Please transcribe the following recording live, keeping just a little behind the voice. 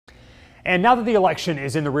And now that the election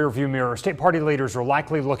is in the rearview mirror, state party leaders are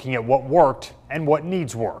likely looking at what worked and what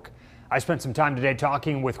needs work. I spent some time today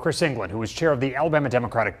talking with Chris England, who is chair of the Alabama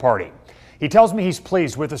Democratic Party. He tells me he's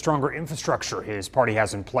pleased with the stronger infrastructure his party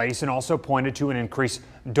has in place and also pointed to an increased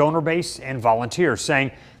donor base and volunteers,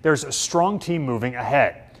 saying there's a strong team moving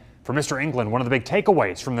ahead. For Mr. England, one of the big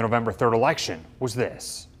takeaways from the November 3rd election was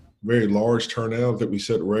this. Very large turnout that we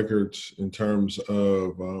set records in terms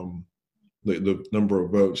of the number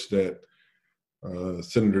of votes that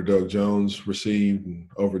Senator Doug Jones received,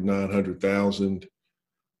 over 900,000.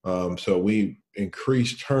 So we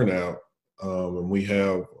increased turnout, and we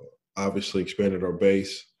have obviously expanded our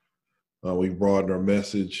base. We've broadened our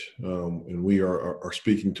message, and we are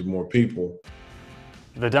speaking to more people.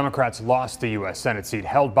 The Democrats lost the U.S. Senate seat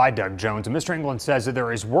held by Doug Jones, and Mr. England says that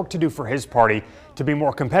there is work to do for his party to be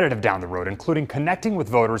more competitive down the road, including connecting with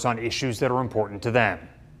voters on issues that are important to them.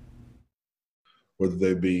 Whether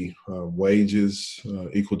they be wages,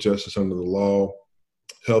 equal justice under the law,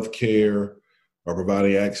 health care, or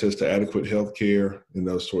providing access to adequate health care, and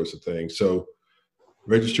those sorts of things. So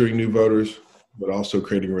registering new voters, but also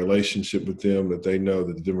creating a relationship with them that they know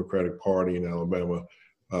that the Democratic Party in Alabama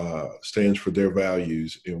stands for their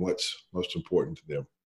values and what's most important to them.